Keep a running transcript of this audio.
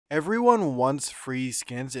Everyone wants free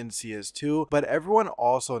skins in CS2, but everyone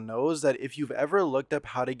also knows that if you've ever looked up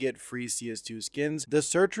how to get free CS2 skins, the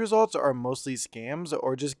search results are mostly scams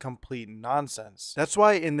or just complete nonsense. That's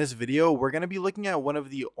why in this video, we're going to be looking at one of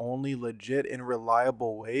the only legit and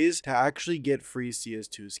reliable ways to actually get free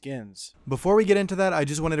CS2 skins. Before we get into that, I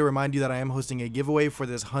just wanted to remind you that I am hosting a giveaway for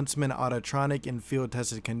this Huntsman Autotronic in field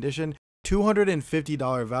tested condition.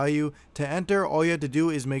 $250 value. To enter, all you have to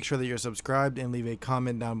do is make sure that you're subscribed and leave a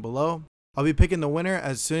comment down below. I'll be picking the winner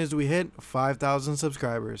as soon as we hit 5,000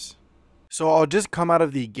 subscribers. So I'll just come out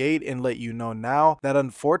of the gate and let you know now that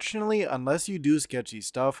unfortunately, unless you do sketchy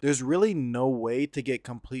stuff, there's really no way to get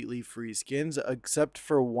completely free skins except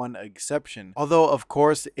for one exception. Although of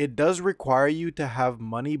course, it does require you to have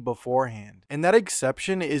money beforehand. And that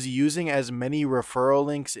exception is using as many referral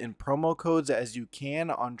links and promo codes as you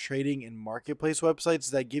can on trading and marketplace websites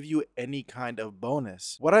that give you any kind of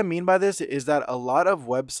bonus. What I mean by this is that a lot of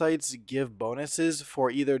websites give bonuses for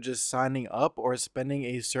either just signing up or spending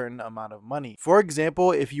a certain amount of money. For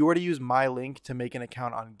example, if you were to use my link to make an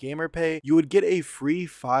account on GamerPay, you would get a free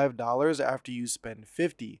 $5 after you spend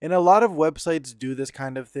 $50. And a lot of websites do this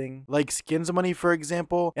kind of thing, like Skins Money for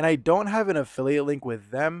example, and I don't have an affiliate link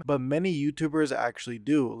with them, but many YouTubers actually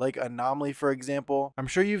do, like Anomaly for example. I'm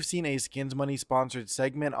sure you've seen a Skins Money sponsored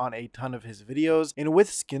segment on a ton of his videos, and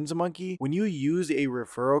with Skins Monkey, when you use a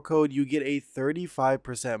referral code, you get a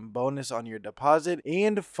 35% bonus on your deposit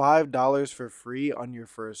and $5 for free on your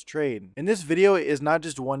first trade. And this video is not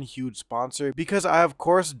just one huge sponsor, because I of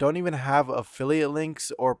course don't even have affiliate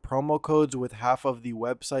links or promo codes with half of the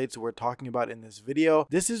websites we're talking about in this video.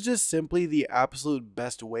 This is just simply the absolute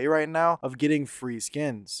best way right now of getting free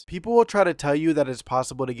skins. People will try to tell you that it's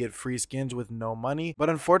possible to get free skins with no money, but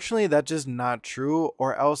unfortunately that's just not true,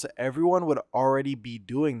 or else everyone would already be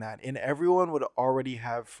doing that and everyone would already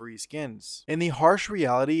have free skins. And the harsh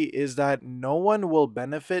reality is that no one will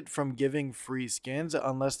benefit from giving free skins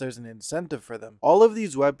unless there's an incentive for them. All of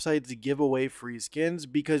these websites give away free skins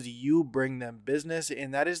because you bring them business,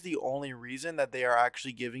 and that is the only reason that they are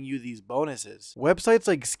actually giving you these bonuses. Websites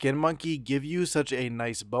like Skin Monkey give you such a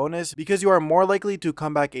nice bonus because you are more likely to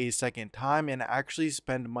come back a second time and actually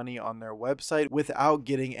spend money on their website without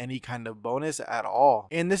getting any kind of bonus at all.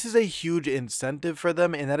 And this is a huge incentive for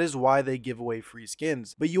them, and that is why they give away free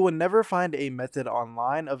skins. But you will never find a method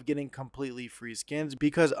online of getting completely free skins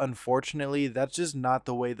because unfortunately that's just not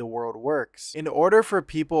the way the world works. In order for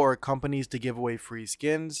people or companies to give away free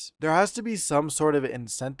skins, there has to be some sort of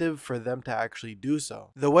incentive for them to actually do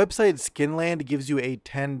so. The website Skinland gives you a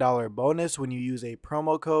 $10 bonus when you use a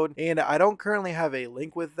promo code, and I don't currently have a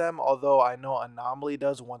link with them, although I know Anomaly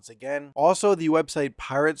does once again. Also, the website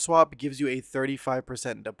Pirate Swap gives you a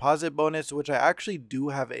 35% deposit bonus, which I actually do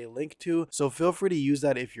have a link to, so feel free to use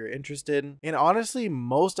that if you're interested. And honestly,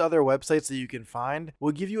 most other websites that you can find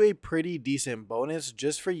will give you a pretty decent bonus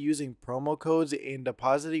just for using promo codes and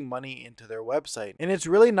depositing money into their website. And it's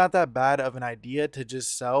really not that bad of an idea to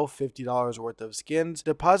just sell $50 worth of skins,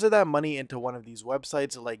 deposit that money into one of these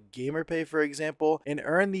websites like GamerPay for example, and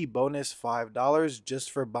earn the bonus $5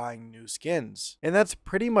 just for buying new skins. And that's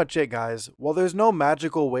pretty much it, guys. While there's no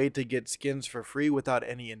magical way to get skins for free without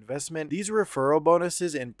any investment, these referral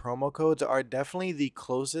bonuses and promo codes are definitely the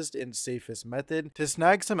closest and safest method to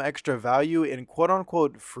snag some extra value in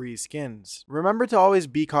quote-unquote free skins. Remember to always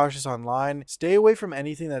be cautious online, stay away from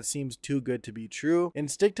anything that seems too good to be true, and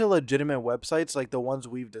stick to legitimate websites like the ones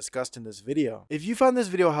we've discussed in this video. If you found this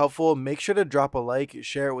video helpful, make sure to drop a like,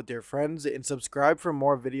 share it with your friends, and subscribe for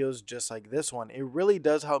more videos just like this one. It really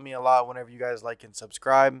does help me a lot whenever you guys like and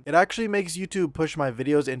subscribe. It actually makes YouTube push my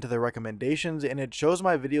videos into the recommendations, and it shows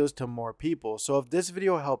my videos to more people. So if this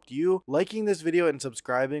video helped you, liking this video and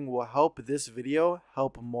subscribing will help this video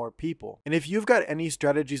help more people. And if you've got any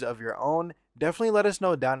strategies of your own, definitely let us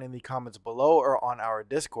know down in the comments below or on our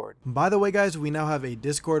Discord. By the way guys, we now have a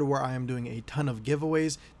Discord where I am doing a ton of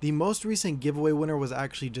giveaways. The most recent giveaway winner was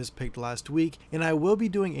actually just picked last week, and I will be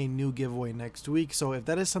doing a new giveaway next week, so if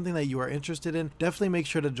that is something that you are interested in, definitely make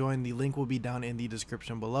sure to join. The link will be down in the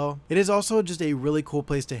description below. It is also just a really cool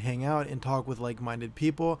place to hang out and talk with like-minded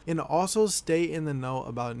people, and also stay in the know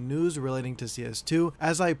about news relating to CS2,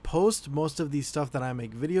 as I post most of the stuff that I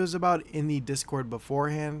make videos about in the Discord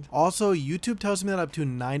beforehand. Also, YouTube tells me that up to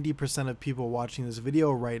 90% of people watching this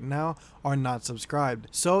video right now are not subscribed.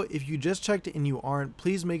 So if you just checked and you aren't,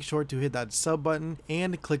 please make sure to hit that sub button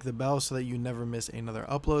and click the bell so that you never miss another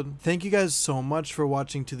upload. Thank you guys so much for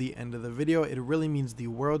watching to the end of the video. It really means the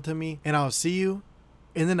world to me, and I'll see you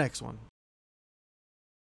in the next one.